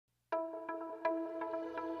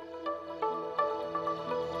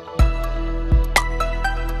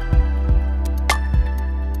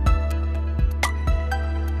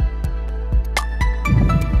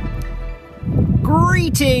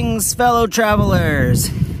Greetings, fellow travelers.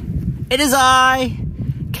 It is I,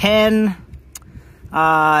 Ken.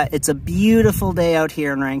 It's a beautiful day out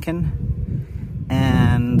here in Rankin,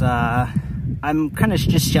 and I'm kind of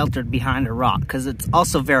just sheltered behind a rock because it's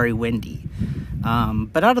also very windy.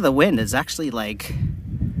 But out of the wind is actually like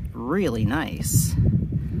really nice.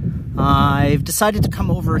 I've decided to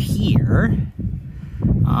come over here.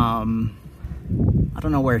 I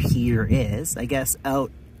don't know where here is. I guess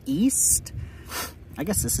out east. I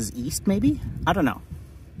guess this is east, maybe? I don't know.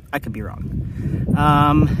 I could be wrong.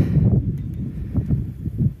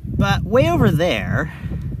 But way over there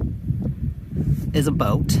is a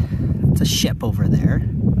boat. It's a ship over there.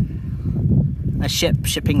 A ship,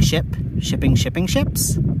 shipping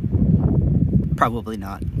ships? Probably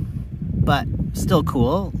not. But still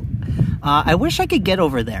cool. I wish I could get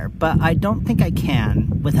over there, but I don't think I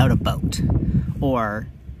can without a boat or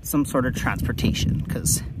some sort of transportation,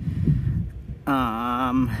 because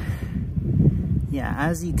yeah,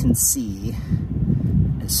 as you can see,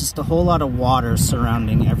 it's just a whole lot of water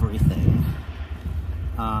surrounding everything.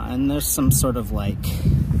 And there's some sort of like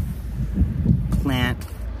plant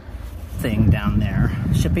thing down there,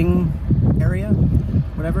 shipping area,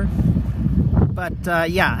 whatever. But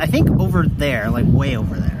yeah, I think over there, like way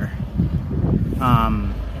over there,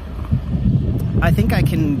 I think I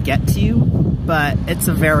can get to, but it's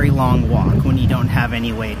a very long walk when you don't have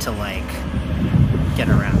any way to like get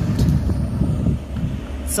around.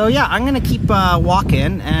 So yeah, I'm gonna keep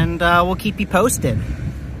walking, and we'll keep you posted.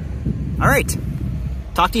 All right,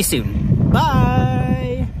 talk to you soon.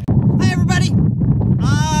 Bye. Hi everybody.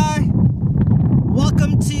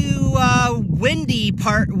 Welcome to Windy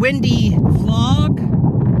Vlog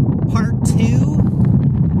Part 2.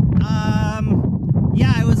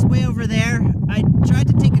 Yeah, I was way over there. I tried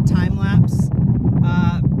to take a time lapse,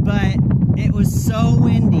 but it was so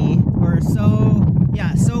windy,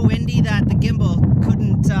 so windy that the gimbal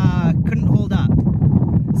couldn't hold up.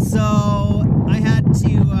 So I had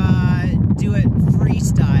to do it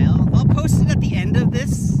freestyle. I'll post it at the end of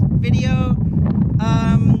this video,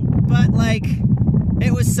 but like,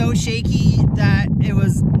 it was so shaky that it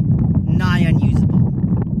was nigh unusable.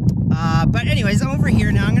 But anyways, I'm over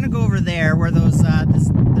here now. I'm gonna go over there where those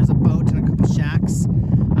there's a boat and a couple shacks.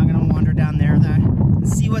 I'm gonna wander down there and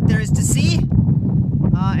see what there is to see.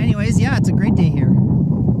 Anyways, yeah, it's a great day here.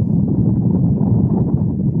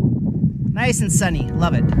 Nice and sunny,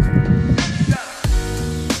 love it.